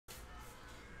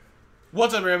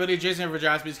What's up, everybody? Jason here for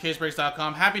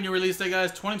JaspysCaseBreaks.com. Happy new release day,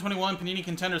 guys. 2021 Panini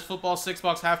Contenders Football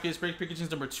 6-box half case break. Pikachu's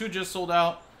number 2 just sold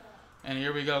out. And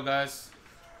here we go, guys.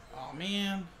 Oh,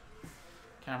 man.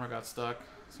 Camera got stuck.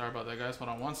 Sorry about that, guys. Hold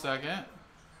on one second.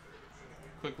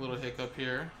 Quick little hiccup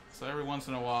here. So every once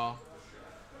in a while,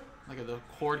 like if the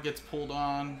cord gets pulled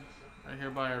on right here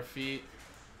by our feet,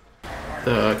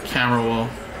 the camera will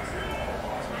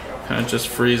kind of just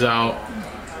freeze out.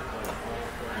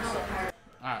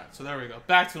 Alright, so there we go.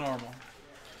 Back to normal.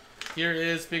 Here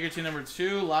is Pikachu number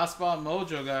 2. Last spot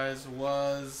mojo, guys,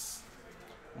 was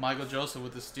Michael Joseph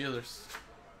with the Steelers.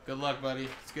 Good luck, buddy.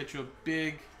 Let's get you a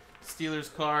big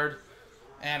Steelers card.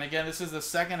 And again, this is the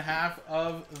second half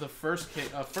of the first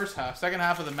half. Second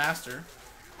half of the Master.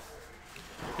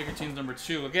 Pikachu's number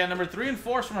 2. Again, number 3 and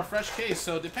 4 is from a fresh case.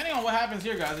 So depending on what happens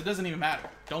here, guys, it doesn't even matter.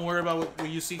 Don't worry about what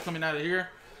you see coming out of here.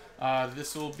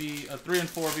 This will be a 3 and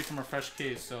 4 will be from a fresh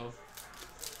case. So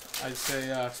I'd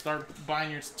say start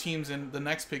buying your teams in the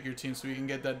next pick your team so we can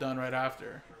get that done right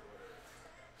after.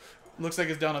 Looks like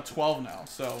it's down to 12 now,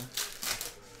 so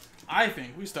I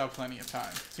think we still have plenty of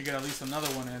time to get at least another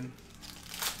one in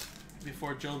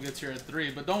before Joe gets here at 3.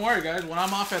 But don't worry, guys. When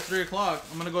I'm off at 3 o'clock,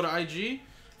 I'm going to go to IG. If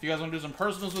you guys want to do some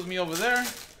personals with me over there,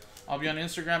 I'll be on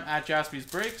Instagram at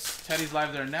JaspysBreaks. Teddy's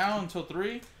live there now until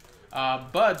 3.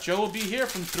 But Joe will be here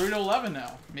from 3 to 11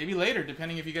 now. Maybe later,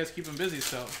 depending if you guys keep him busy.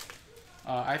 So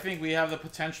I think we have the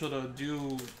potential to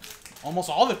do almost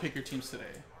all the pick your teams today.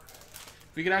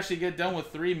 If we could actually get done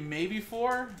with 3, maybe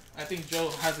 4, I think Joe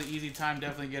has an easy time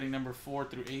definitely getting number 4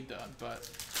 through 8 done. But,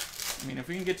 I mean, if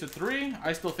we can get to 3,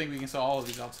 I still think we can sell all of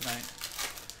these out tonight.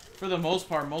 For the most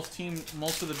part, most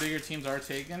of the bigger teams are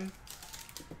taken.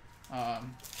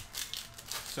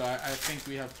 So I think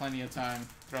we have plenty of time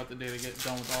throughout the day to get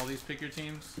done with all these pick your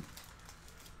teams.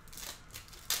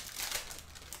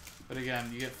 But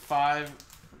again, you get 5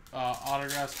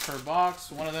 autographs per box.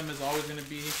 One of them is always going to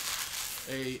be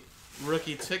a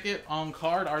rookie ticket on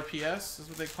card, RPS is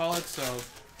what they call it. So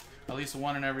at least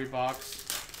 1 in every box.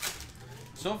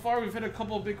 So far, we've hit a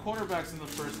couple of big quarterbacks in the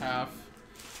first half.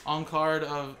 On card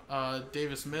of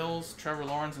Davis Mills, Trevor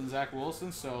Lawrence, and Zach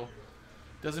Wilson. So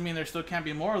doesn't mean there still can't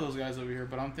be more of those guys over here.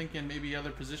 But I'm thinking maybe other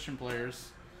position players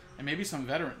and maybe some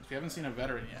veterans. We haven't seen a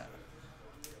veteran yet.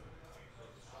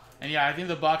 And yeah, I think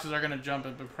the boxes are going to jump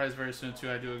in price very soon too.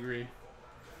 I do agree.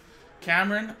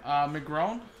 Cameron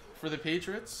McGrone for the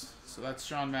Patriots. So that's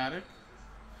Sean Maddock.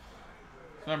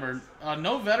 Remember,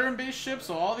 no veteran base ship,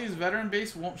 so all these veteran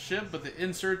base won't ship, but the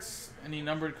inserts, any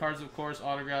numbered cards, of course,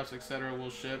 autographs, etc., will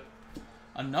ship.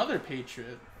 Another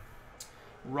Patriot,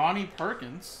 Ronnie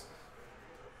Perkins.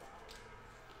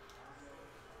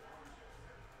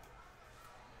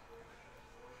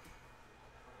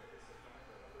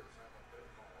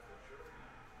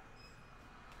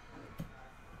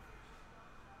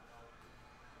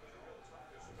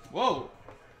 Whoa.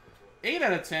 8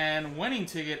 out of 10, winning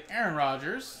ticket, Aaron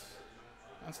Rodgers.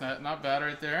 That's not bad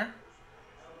right there.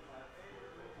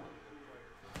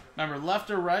 Remember,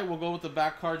 left or right, we'll go with the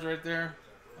back cards right there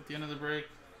at the end of the break.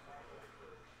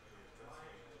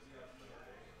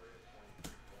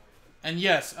 And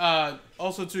yes,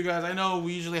 also too, guys, I know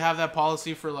we usually have that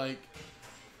policy for like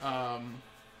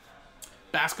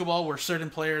basketball where certain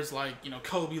players like, you know,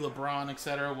 Kobe, LeBron,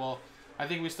 etc. Well, I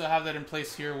think we still have that in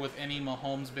place here with any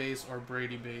Mahomes base or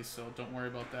Brady base, so don't worry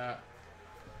about that.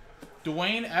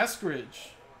 Dwayne Eskridge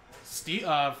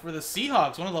for the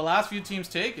Seahawks, one of the last few teams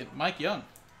taken. Mike Young.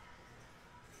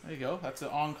 There you go. That's an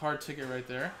on-card ticket right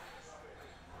there.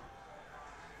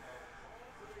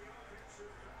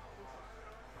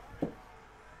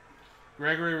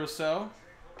 Gregory Rousseau.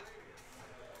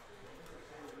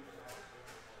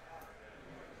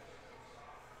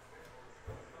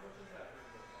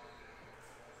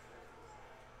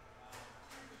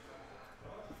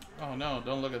 Oh no,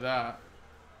 don't look at that.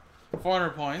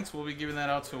 400 points. We'll be giving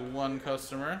that out to 1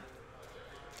 customer.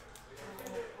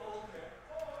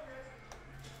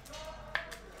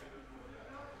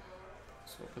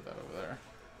 So we'll put that over there.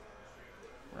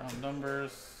 Round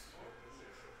numbers.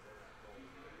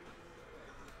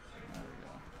 There we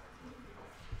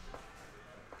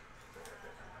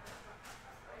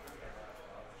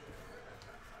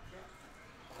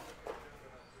go.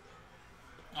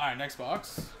 Alright, next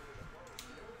box.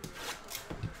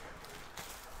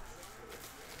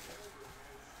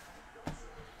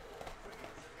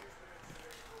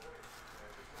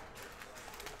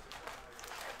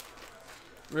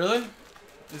 Really?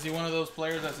 Is he one of those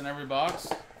players that's in every box?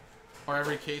 Or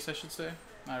every case, I should say?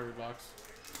 Not every box.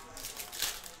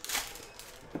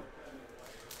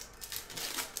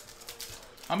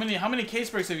 How many case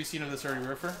breaks have you seen of this already,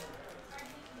 Riffer?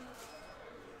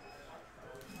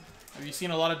 Have you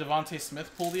seen a lot of Devontae Smith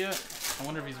pulled yet? I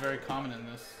wonder if he's very common in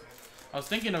this. I was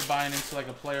thinking of buying into like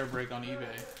a player break on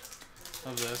eBay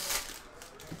of this.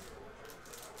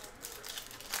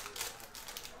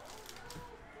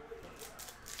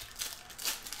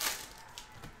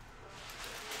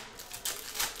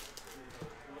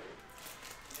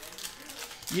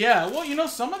 Yeah, well, you know,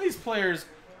 some of these players,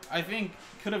 I think,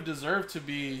 could have deserved to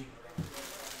be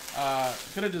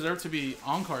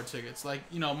on-card tickets. Like,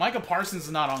 you know, Micah Parsons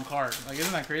is not on-card. Like,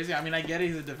 isn't that crazy? I mean, I get it,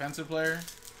 he's a defensive player.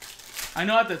 I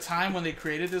know at the time when they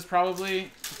created this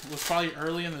was probably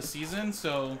early in the season,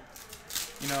 so,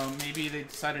 you know, maybe they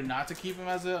decided not to keep him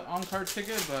as an on-card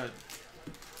ticket, but,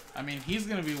 I mean, he's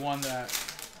going to be one that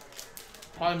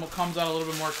probably comes out a little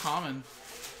bit more common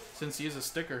since he is a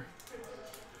sticker.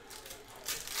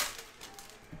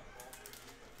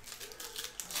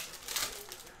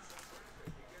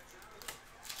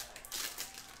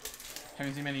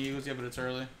 Haven't seen many Eagles yet, but it's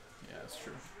early. Yeah, that's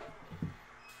true.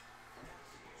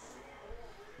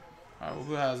 Alright, well,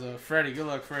 who has a Freddie? Good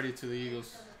luck, Freddie, to the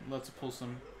Eagles. Let's pull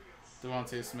some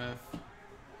Devontae Smith.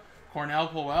 Cornell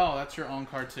Powell, that's your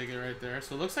on-card ticket right there.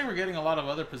 So it looks like we're getting a lot of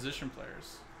other position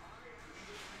players.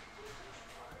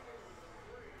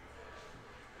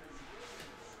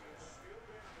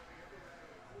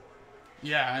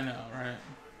 Yeah, I know, right?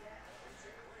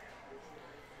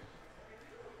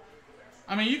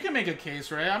 I mean, you can make a case,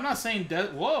 right? I'm not saying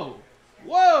whoa,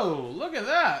 look at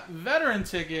that veteran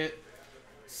ticket,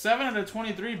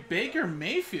 7/23, Baker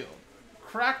Mayfield,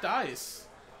 cracked ice,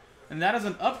 and that is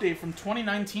an update from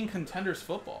 2019 Contenders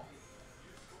football.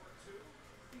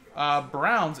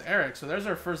 Browns, Eric. So there's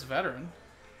our first veteran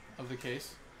of the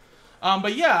case.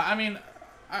 But yeah, I mean,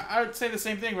 I would say the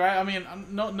same thing, right? I mean,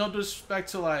 no disrespect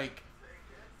to like,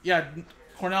 yeah,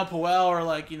 Cornell Powell or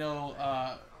like, you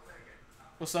know,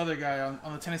 what's the other guy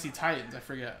on the Tennessee Titans? I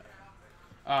forget.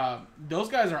 Those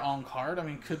guys are on card. I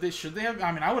mean, should they have?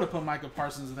 I mean, I would have put Micah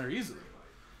Parsons in there easily.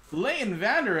 Leighton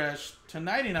Vander Esch to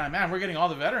 99. Man, we're getting all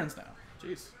the veterans now.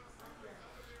 Jeez.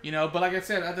 You know, but like I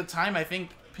said, at the time, I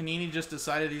think Panini just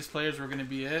decided these players were going to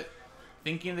be it.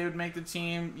 Thinking they would make the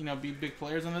team, you know, be big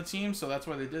players on the team. So that's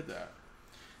why they did that.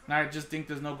 And I just think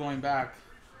there's no going back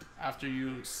after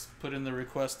you put in the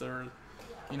request or,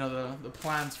 you know, the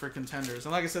plans for Contenders.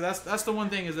 And like I said, that's the one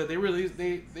thing is that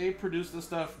they produced this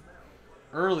stuff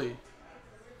early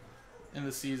in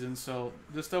the season, so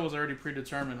this stuff was already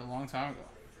predetermined a long time ago.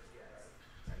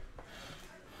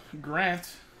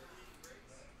 Grant.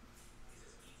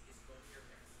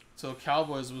 So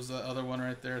Cowboys was the other one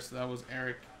right there, so that was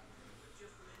Eric.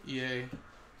 EA.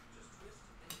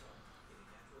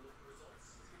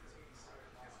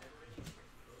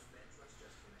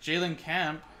 Jalen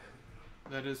Camp.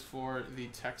 That is for the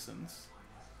Texans.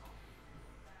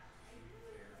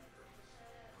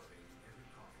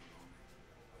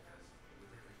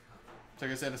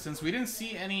 Like I said, since we didn't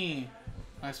see any...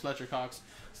 Nice Fletcher Cox.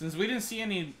 Since we didn't see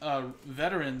any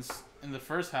veterans in the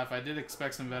first half, I did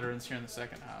expect some veterans here in the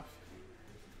second half.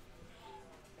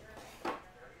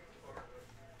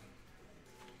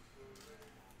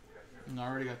 And I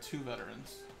already got 2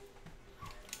 veterans.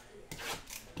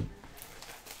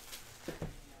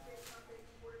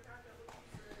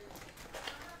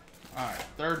 Alright,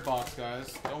 third box,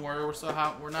 guys. Don't worry,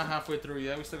 we're not halfway through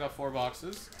yet. We still got 4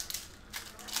 boxes.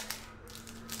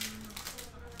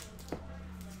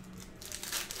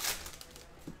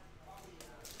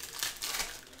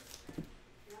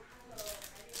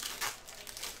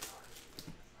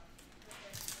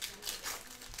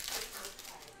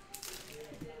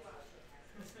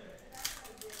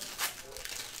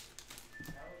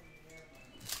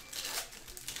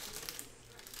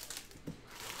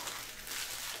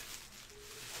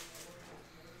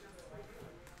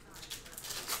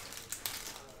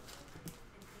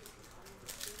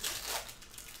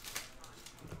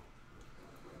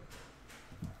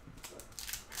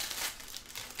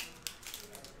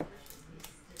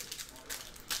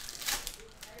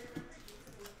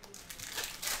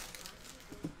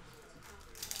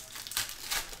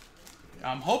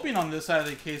 I'm hoping on this side of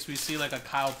the case we see like a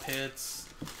Kyle Pitts,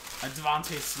 a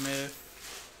Devontae Smith,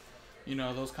 you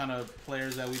know, those kind of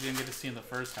players that we didn't get to see in the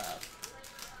first half.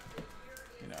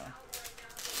 You know.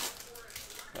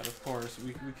 But of course,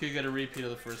 we could get a repeat of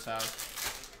the first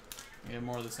half. Get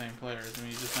more of the same players. I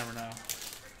mean, you just never know.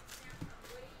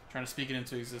 Trying to speak it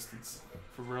into existence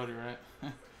for Brody,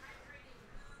 right?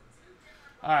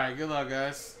 Alright, good luck,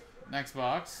 guys. Next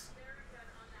box.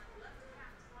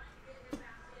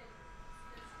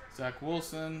 Zach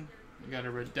Wilson. We got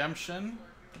a redemption.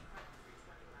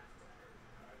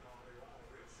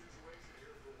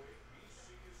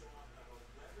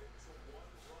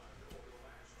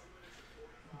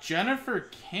 Jennifer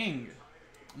King,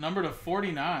 number to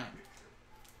 49.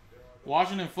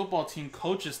 Washington football team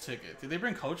coaches ticket. Did they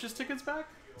bring coaches tickets back?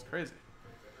 It's crazy.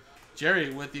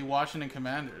 Jerry with the Washington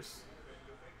Commanders.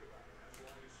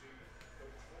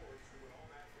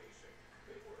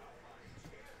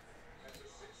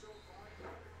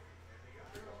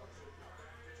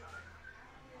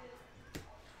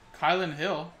 Kylan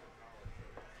Hill.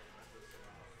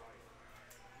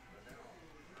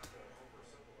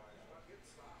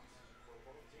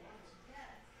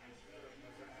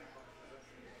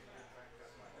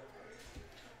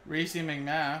 Reese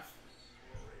McMath.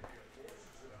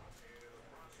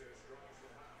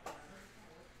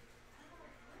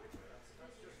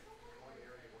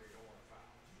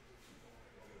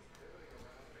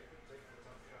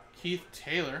 Keith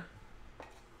Taylor.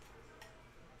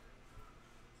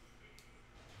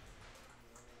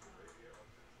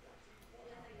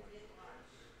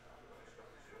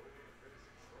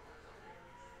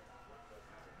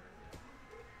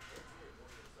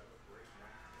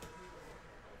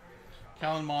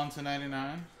 Kellen Mond to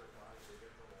 99.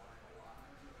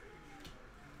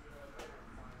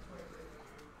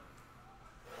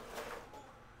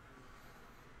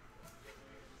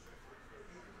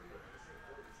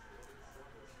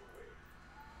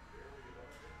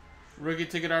 Rookie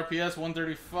ticket RPS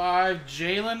 135.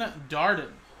 Jalen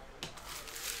Darden.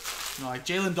 You know, like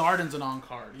Jalen Darden's an on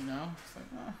card, you know? It's like,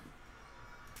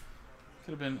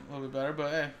 could have been a little bit better, but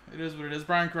hey, it is what it is.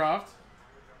 Brian Croft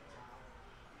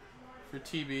for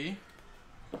TB.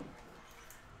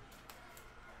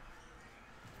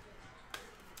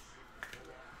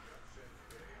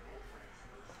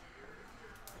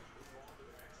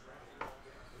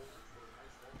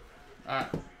 Alright,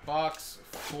 box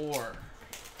 4.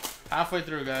 Halfway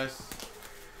through, guys.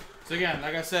 So again,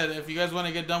 like I said, if you guys want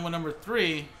to get done with number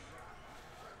 3,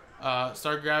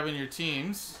 start grabbing your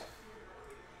teams.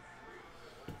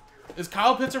 Is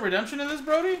Kyle Pitts a redemption in this,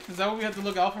 Brody? Is that what we have to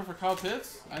look out for Kyle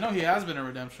Pitts? I know he has been a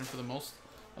redemption for the most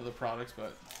of the products,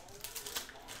 but...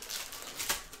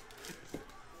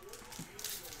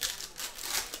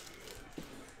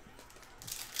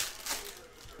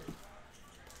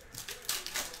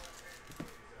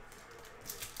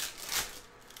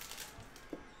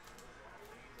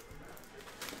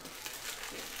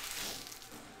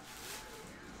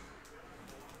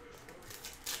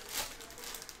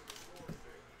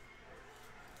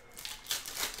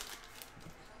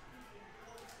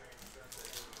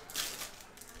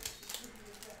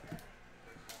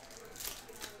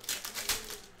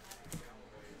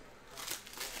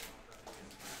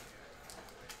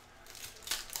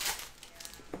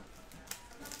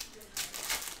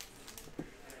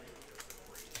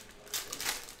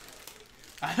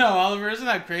 I know, Oliver, isn't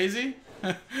that crazy?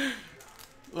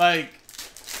 Like,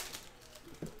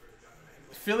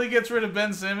 Philly gets rid of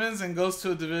Ben Simmons and goes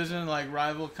to a division like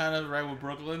rival, kind of right with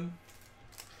Brooklyn.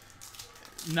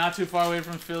 Not too far away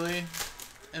from Philly.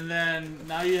 And then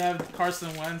now you have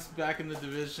Carson Wentz back in the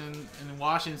division in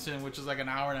Washington, which is like an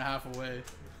hour and a half away.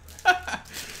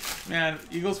 Man,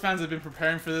 Eagles fans have been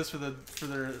preparing for this for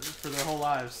their whole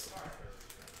lives.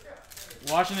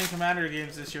 Washington Commander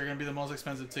games this year are going to be the most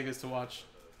expensive tickets to watch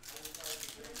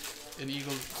in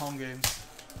Eagles home games.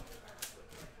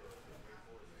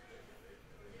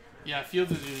 Yeah,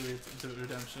 Fields is usually the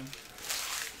redemption.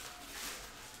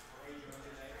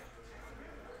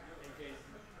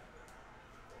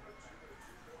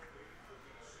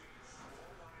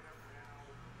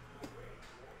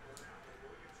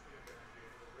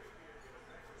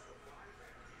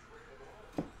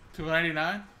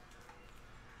 $299.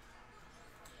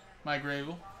 Mike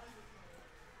Rabel.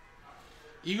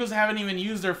 Eagles haven't even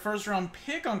used their first round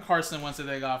pick on Carson Wentz that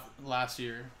they got last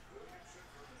year.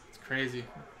 It's crazy.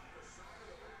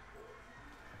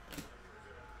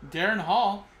 Darren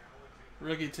Hall,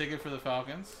 rookie ticket for the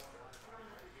Falcons.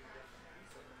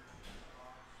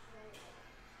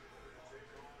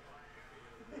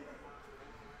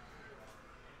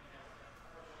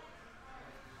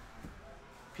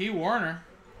 P. Warner.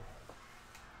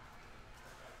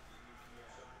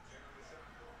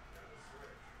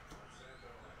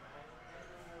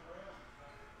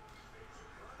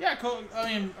 Yeah, I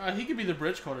mean, he could be the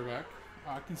bridge quarterback.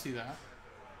 I can see that.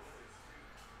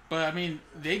 But I mean,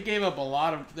 they gave up a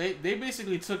lot of. They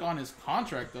basically took on his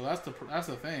contract though. That's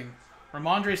the thing.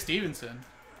 Ramondre Stevenson.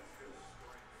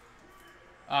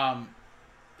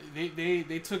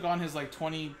 They took on his like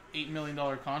 $28 million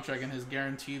contract and his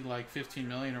guaranteed like $15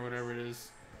 million or whatever it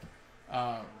is.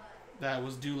 That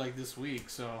was due like this week.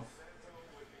 So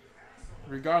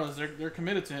regardless, they're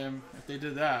committed to him if they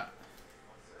did that.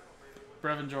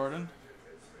 Brevin Jordan.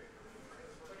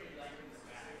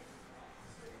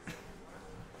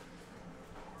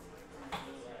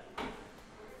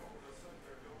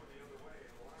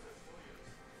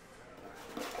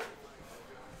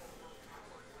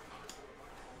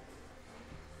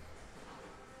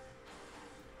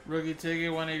 Rookie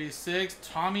ticket 186.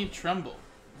 Tommy Tremble.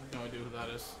 I have no idea who that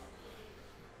is.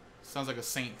 Sounds like a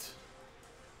saint.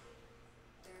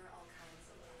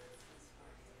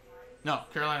 No,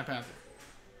 Carolina Panther.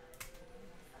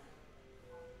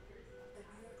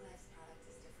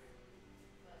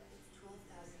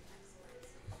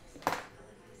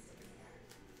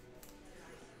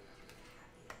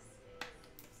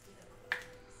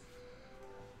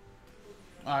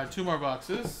 Alright, 2 more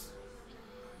boxes.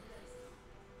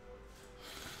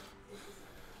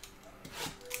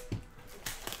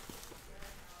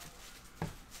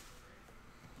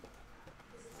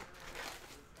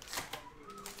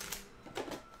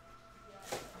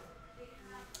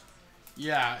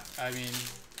 Yeah, I mean,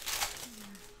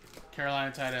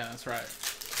 Carolina tight end, that's right.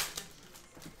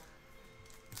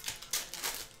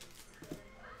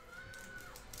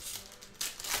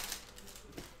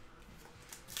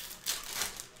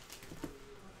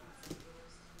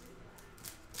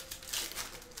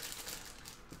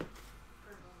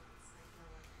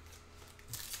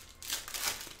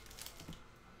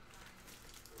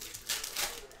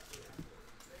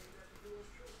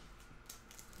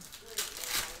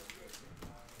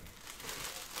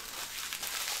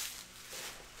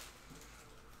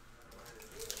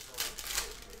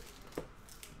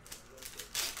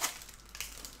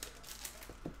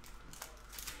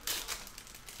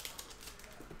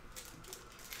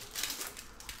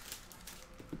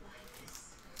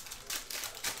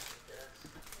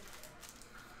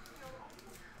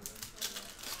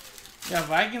 Yeah,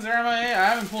 Vikings are MIA. I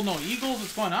haven't pulled no Eagles.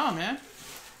 What's going on, man?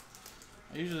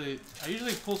 I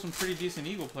usually pull some pretty decent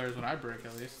Eagle players when I break,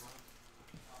 at least.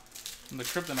 I'm the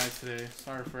Kryptonite today.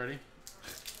 Sorry, Freddie.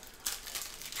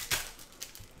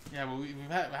 Yeah, but we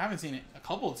haven't seen a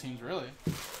couple of teams, really.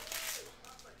 It's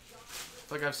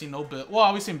like I've seen no Bill.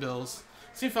 Well, we've seen Bills.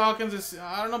 Seen Falcons.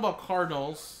 I don't know about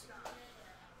Cardinals.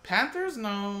 Panthers?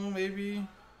 No, maybe.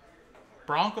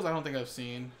 Broncos? I don't think I've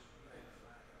seen.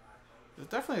 There's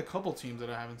definitely a couple teams that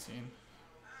I haven't seen.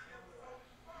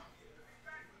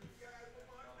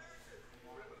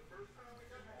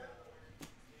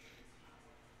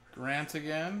 Grant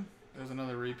again. There's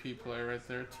another repeat player right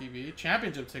there. TV.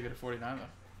 Championship ticket at 49,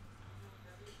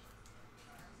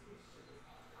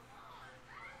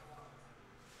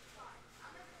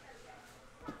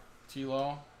 though.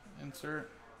 T-Law.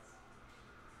 Insert.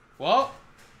 Well,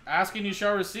 asking you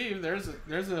shall receive. There's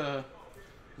a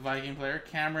Viking player,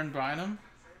 Cameron Bynum.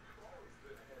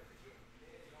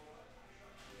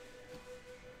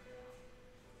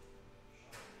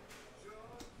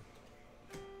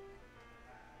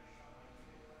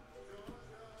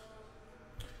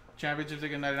 Championship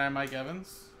ticket 99, Mike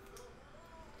Evans.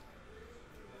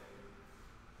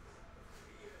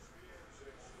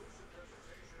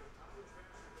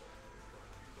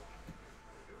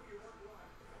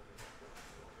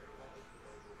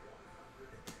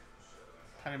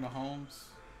 Patty Mahomes.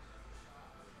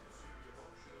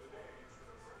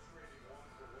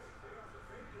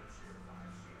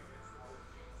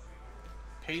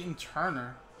 Peyton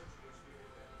Turner.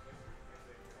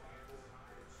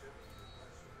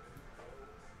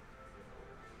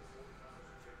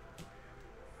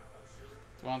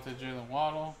 Devontae Jalen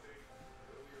Waddle.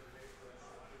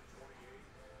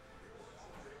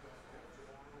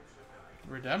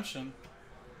 Redemption.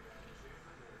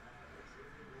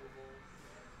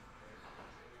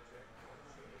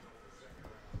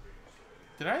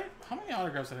 How many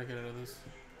autographs did I get out of this?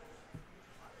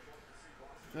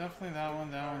 Definitely that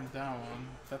one, that one, that one.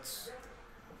 That's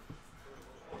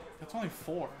only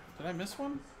 4. Did I miss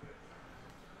one?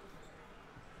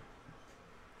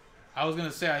 I was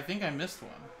gonna say, I think I missed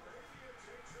one.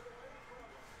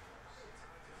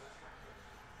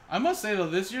 I must say though,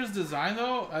 this year's design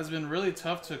though has been really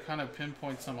tough to kind of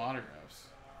pinpoint some autographs.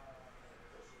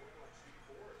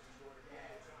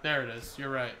 There it is.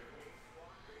 You're right.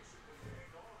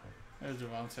 There's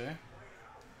Devontae.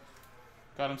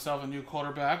 Got himself a new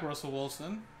quarterback, Russell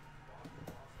Wilson.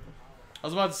 I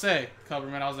was about to say,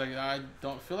 Coverman, I was like, I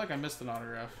don't feel like I missed an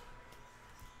autograph.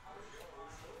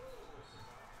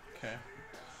 Okay.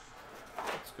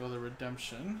 Let's go to the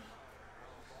redemption.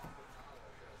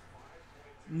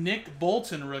 Nick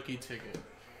Bolton rookie ticket.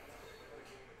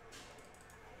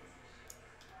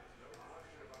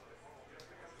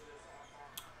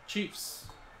 Chiefs.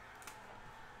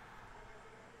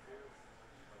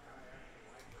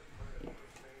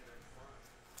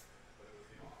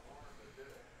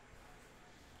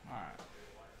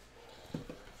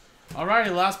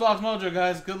 Alrighty, last box mojo,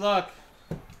 guys. Good luck.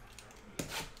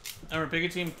 Remember, pick a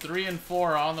team 3 and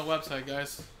 4 on the website,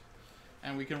 guys.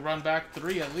 And we can run back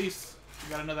 3 at least. We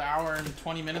got another hour and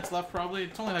 20 minutes left probably.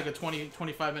 It's only like a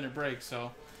 25 minute break,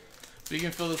 so we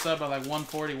can fill this up by like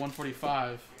 140,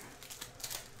 145.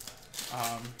 We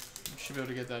should be able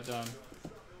to get that done.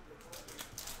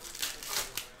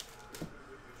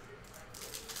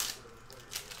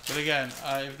 But again,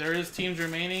 if there is teams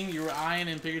remaining, you're eyeing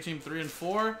in Figure Team 3 and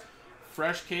 4.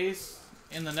 Fresh case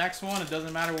in the next one. It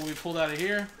doesn't matter what we pulled out of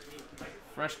here.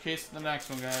 Fresh case in the next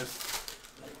one, guys.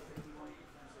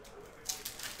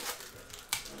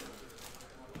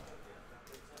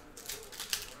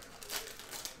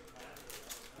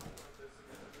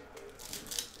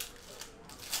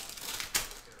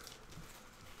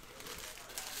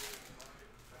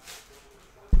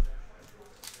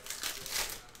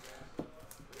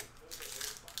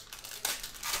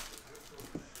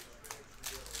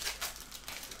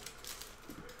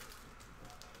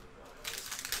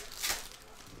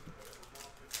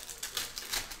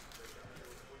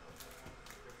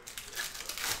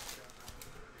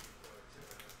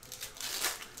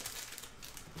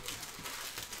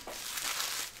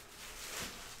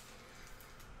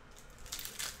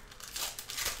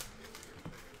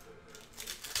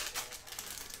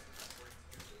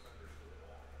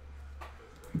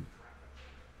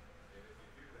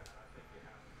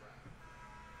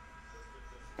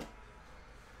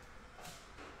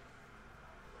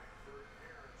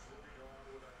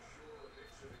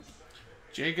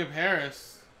 Jacob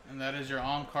Harris, and that is your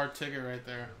on-card ticket right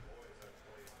there.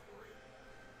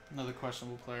 Another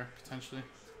questionable player, potentially.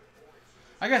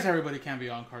 I guess everybody can be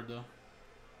on-card, though.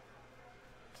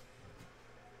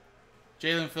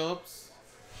 Jalen Phillips.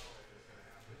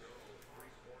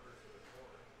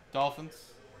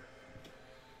 Dolphins.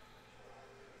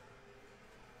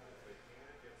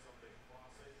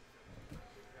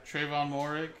 Trayvon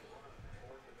Moehrig.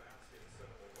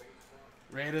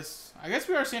 Raiders. I guess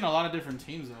we are seeing a lot of different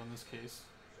teams, though, in this case.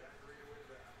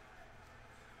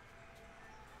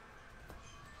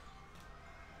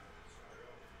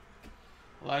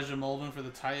 Elijah Molden for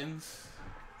the Titans.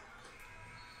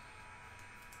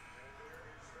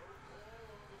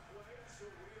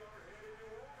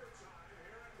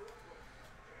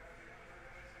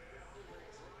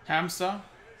 Hamsa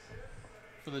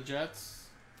for the Jets.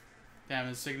 Damn,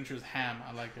 his signature is Ham.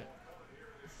 I like it.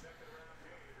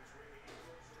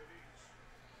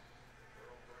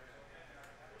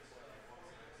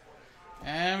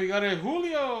 And we got a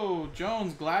Julio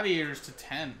Jones Gladiators to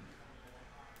 10.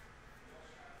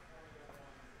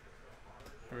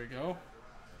 There we go.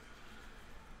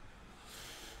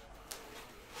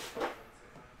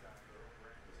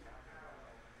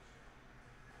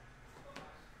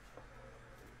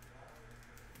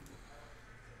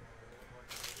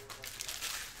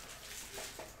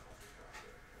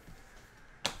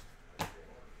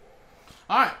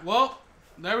 All right, well,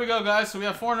 there we go, guys. So we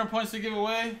have 400 points to give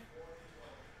away.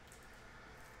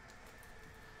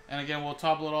 And again, we'll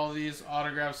top load all these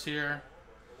autographs here.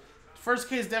 First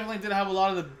case definitely did have a lot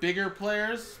of the bigger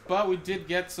players, but we did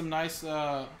get some nice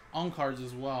on-cards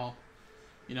as well.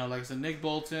 You know, like I said, Nick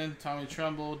Bolton, Tommy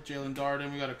Tremble, Jalen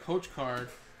Darden. We got a coach card.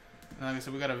 And like I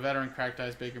said, we got a veteran cracked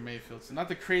ice Baker Mayfield. So not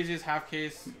the craziest half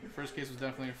case. First case was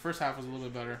definitely, first half was a little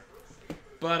bit better.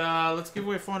 But let's give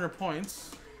away 400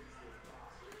 points.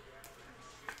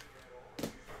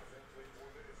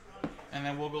 And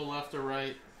then we'll go left or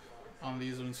right on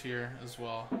these ones here as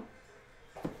well.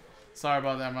 Sorry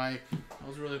about that, Mike. I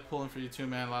was really pulling for you too,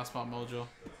 man. Last spot mojo.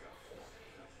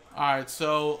 Alright,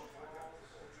 so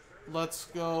let's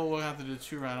go. We'll have to do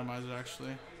 2 randomizers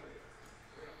actually.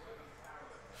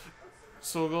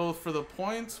 So we'll go for the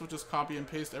points. We'll just copy and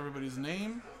paste everybody's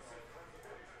name.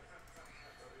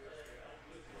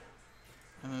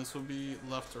 And this will be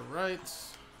left or right.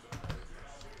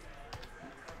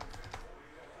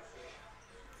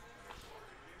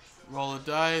 Roll a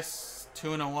dice.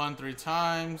 2 and a 1 3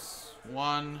 times.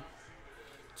 1,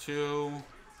 2,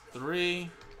 3.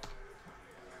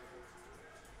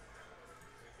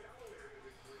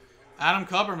 Adam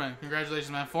Kupperman,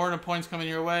 congratulations, man. 400 points coming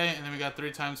your way, and then we got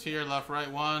 3 times here. Left, right.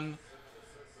 1,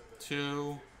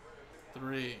 2,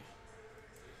 3.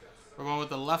 We're going with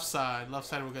the left side. Left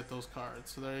side will get those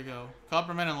cards. So there you go.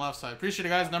 Kupperman and left side. Appreciate it,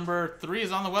 guys. Number 3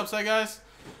 is on the website, guys.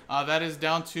 That is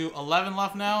down to 11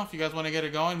 left now. If you guys want to get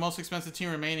it going, most expensive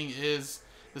team remaining is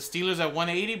the Steelers at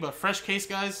 180. But fresh case,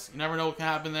 guys. You never know what can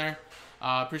happen there.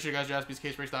 Appreciate it, guys.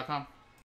 JaspysCaseBreaks.com.